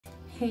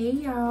Hey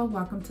y'all,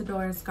 welcome to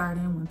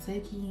Dorasgard3n once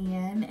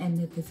again,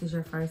 and if this is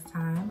your first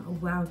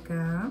time,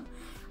 welcome.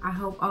 I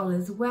hope all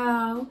is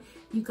well.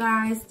 You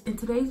guys, in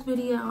today's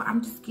video,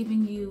 I'm just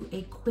giving you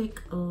a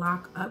quick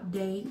lock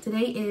update.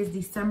 Today is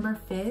December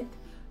 5th,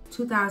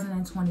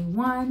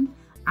 2021.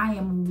 I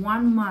am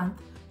 1 month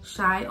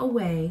shy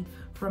away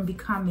from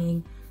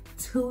becoming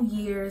 2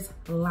 years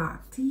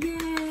locked.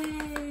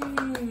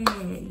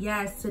 Yay!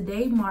 Yes,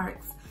 today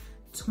marks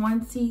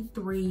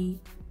 23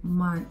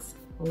 months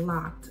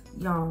locked,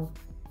 y'all.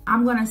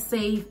 I'm gonna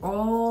save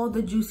all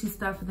the juicy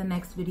stuff for the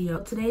next video.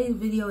 Today's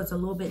video is a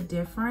little bit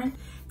different.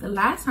 The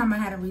last time I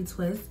had a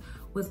retwist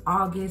was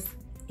August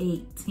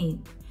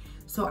 18th.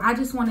 So I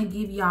just wanna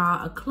give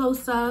y'all a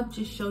close-up,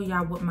 just show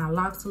y'all what my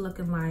locks are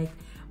looking like,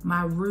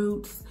 my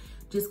roots,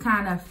 just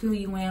kind of fill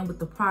you in with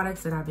the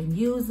products that I've been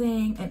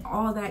using and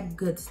all that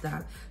good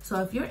stuff.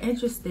 So if you're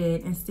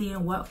interested in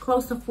seeing what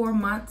close to 4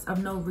 months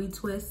of no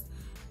retwist,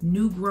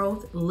 new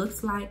growth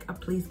looks like,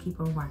 please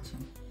keep on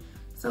watching.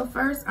 So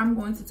first, I'm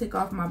going to take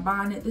off my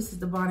bonnet. This is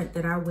the bonnet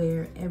that I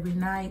wear every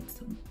night,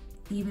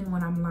 even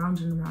when I'm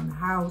lounging around the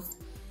house.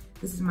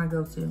 This is my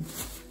go-to.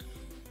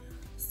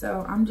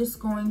 So I'm just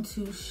going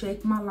to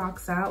shake my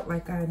locks out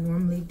like I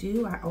normally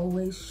do. I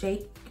always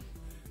shake,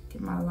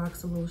 give my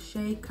locks a little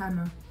shake, kind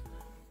of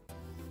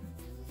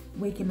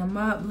waking them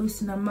up,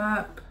 loosen them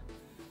up,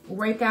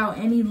 rake out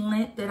any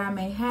lint that I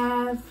may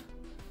have,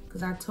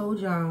 because I told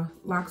y'all,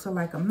 locks are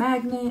like a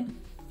magnet.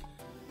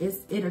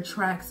 It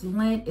attracts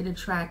lint, it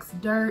attracts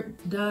dirt,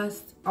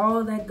 dust,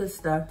 all that good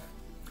stuff.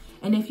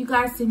 And if you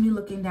guys see me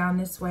looking down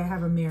this way, I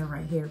have a mirror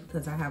right here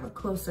because I have a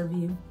closer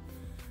view.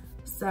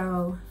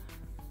 So,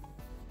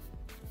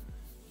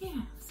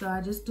 yeah, so I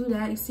just do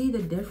that. You see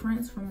the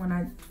difference from when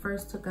I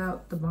first took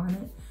out the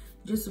bonnet?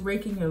 Just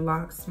raking your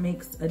locks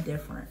makes a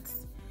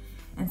difference.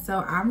 And so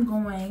I'm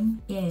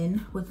going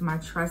in with my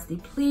trusty,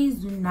 please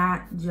do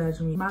not judge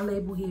me. My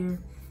label here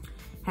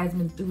has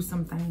been through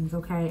some things,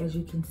 okay? As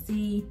you can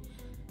see,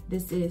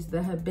 this is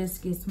the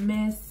Hibiscus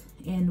Mist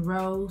in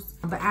Rose.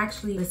 But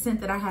actually, the scent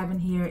that I have in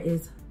here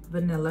is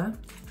vanilla.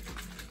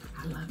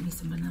 I love me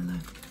some vanilla.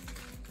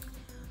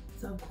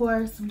 So of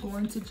course, I'm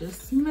going to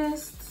just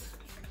mist.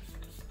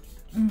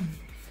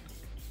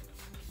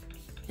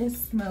 It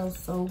smells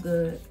so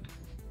good.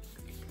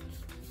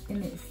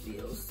 And it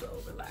feels so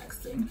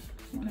relaxing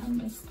when I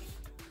mist.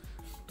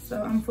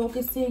 So I'm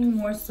focusing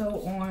more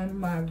so on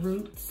my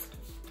roots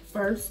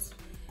first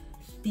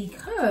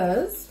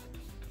because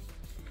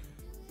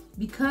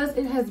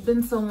it has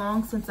been so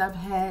long since I've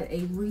had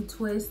a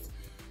retwist.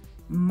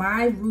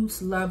 My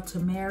roots love to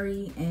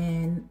marry,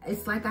 and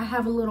it's like I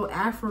have a little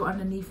afro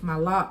underneath my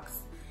locks.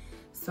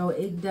 So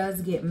it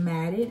does get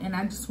matted, and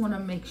I just want to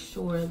make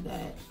sure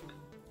that,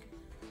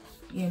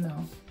 you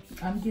know,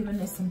 I'm giving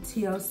it some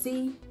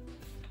TLC,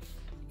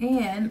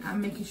 and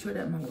I'm making sure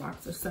that my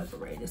locks are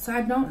separated. So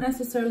I don't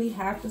necessarily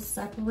have to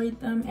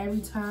separate them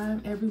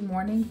every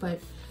morning,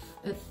 but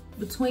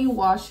between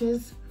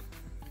washes,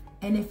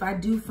 and if I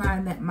do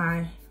find that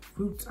my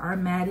roots are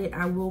matted,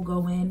 I will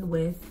go in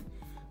with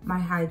my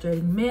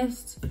hydrating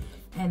mist,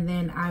 and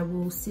then I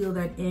will seal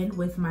that in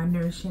with my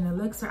nourishing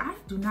elixir. I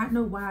do not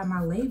know why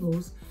my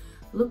labels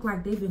look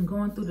like they've been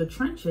going through the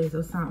trenches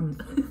or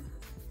something.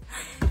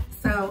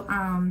 So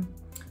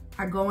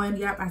I go in,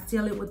 yep, I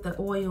seal it with the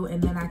oil,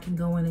 and then I can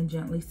go in and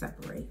gently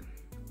separate.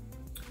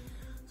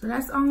 So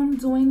that's all I'm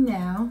doing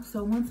now.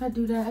 So once I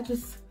do that, I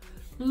just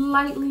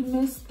lightly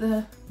mist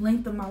the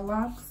length of my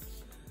locks,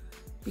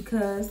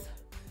 because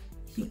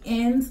the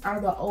ends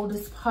are the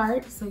oldest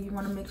part, so you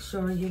want to make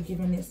sure you're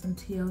giving it some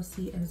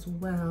TLC as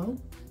well.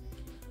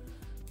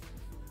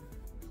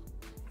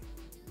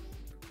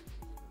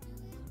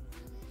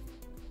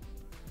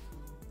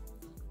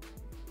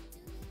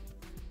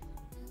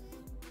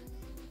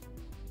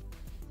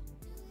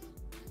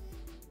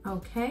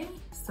 Okay,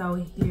 so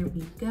here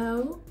we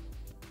go.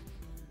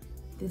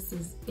 This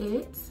is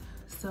it.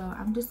 So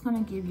I'm just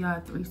gonna give y'all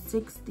a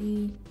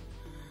 360.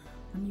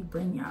 Let me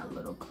bring y'all a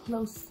little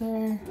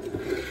closer.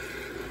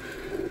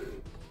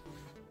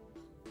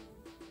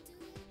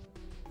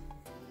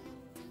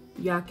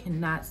 Y'all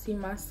cannot see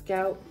my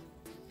scalp.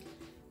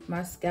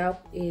 My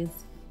scalp is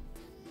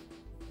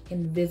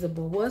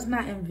invisible. Well, it's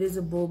not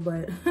invisible,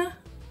 but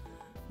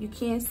you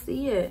can't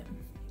see it.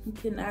 You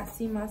cannot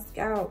see my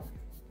scalp.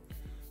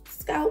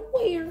 Scalp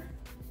where?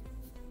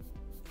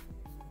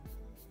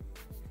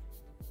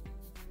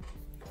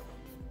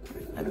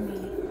 Let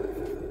me.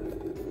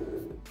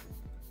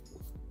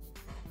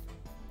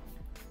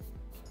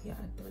 Yeah,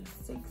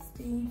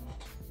 360.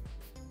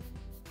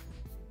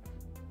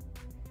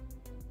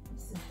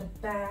 This is the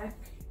back.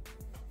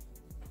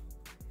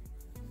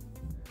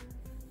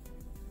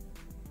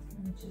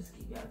 Let me just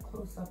give y'all a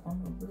close up on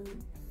the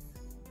roots.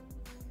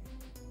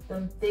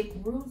 Them thick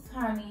roots,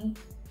 honey.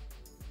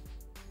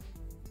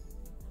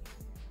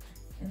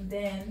 And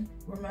then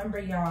remember,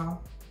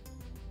 y'all,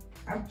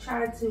 I've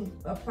tried to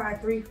apply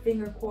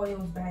 3-finger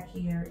coils back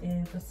here,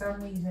 and for some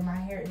reason my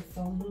hair is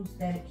so loose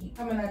that it keeps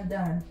coming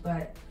undone.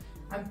 But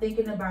I'm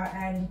thinking about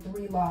adding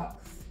 3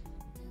 locks.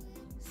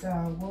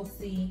 So we'll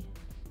see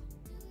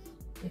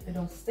if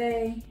it'll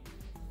stay.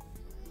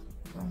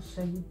 I'm gonna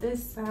show you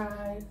this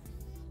side.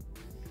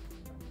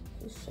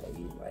 Just show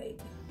you like,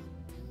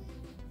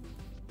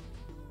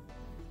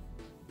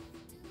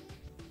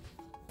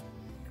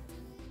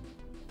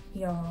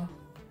 y'all,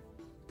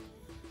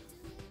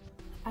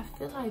 I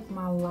feel like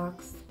my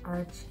locks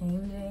are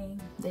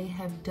changing. They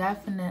have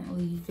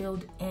definitely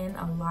filled in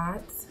a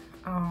lot.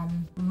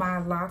 My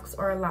locks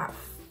are a lot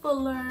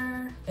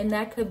fuller, and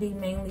that could be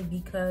mainly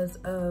because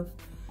of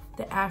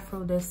the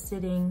afro that's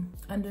sitting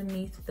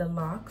underneath the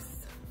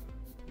locks.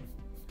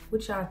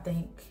 What y'all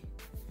think?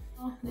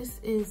 Oh, this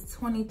is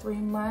 23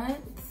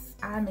 months.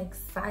 I'm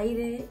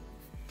excited.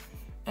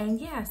 And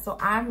yeah, so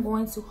I'm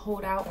going to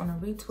hold out on a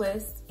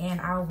retwist,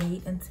 and I'll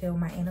wait until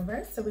my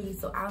anniversary.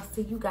 So I'll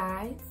see you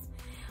guys.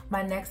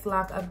 My next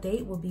lock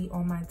update will be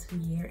on my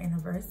 2-year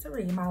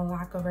anniversary, my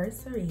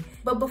lock-iversary.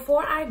 But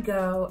before I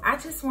go, I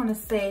just want to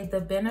say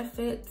the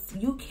benefits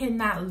you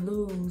cannot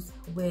lose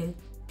with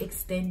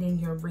extending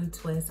your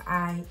retwist.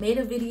 I made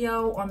a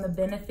video on the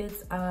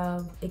benefits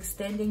of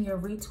extending your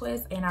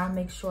retwist, and I'll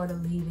make sure to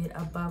leave it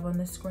above on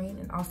the screen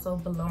and also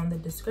below in the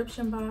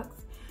description box.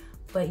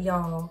 But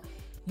y'all,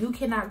 you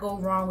cannot go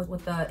wrong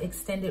with an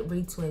extended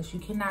retwist.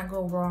 You cannot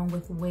go wrong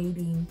with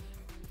waiting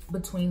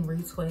between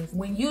retwists.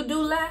 When you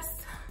do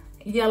less,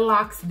 your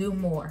locks do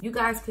more. You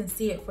guys can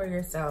see it for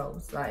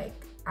yourselves. Like,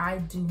 I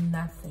do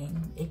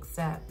nothing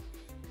except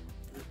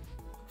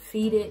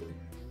feed it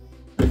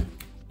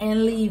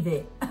and leave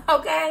it,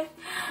 okay?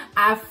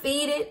 I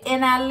feed it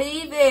and I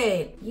leave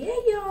it. Yeah,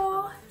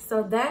 y'all.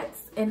 So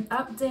that's an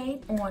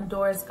update on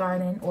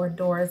Dorasgard3n or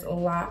Dora's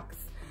locks.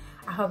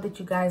 I hope that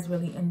you guys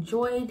really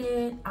enjoyed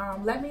it.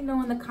 Let me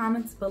know in the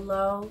comments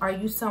below. Are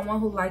you someone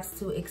who likes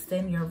to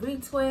extend your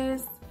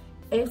retwist?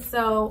 If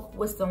so,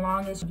 what's the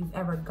longest you've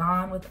ever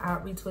gone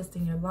without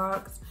retwisting your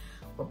locks?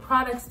 What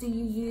products do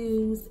you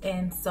use?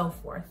 And so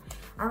forth.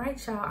 All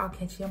right, y'all, I'll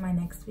catch you in my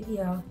next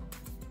video.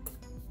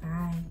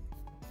 Bye.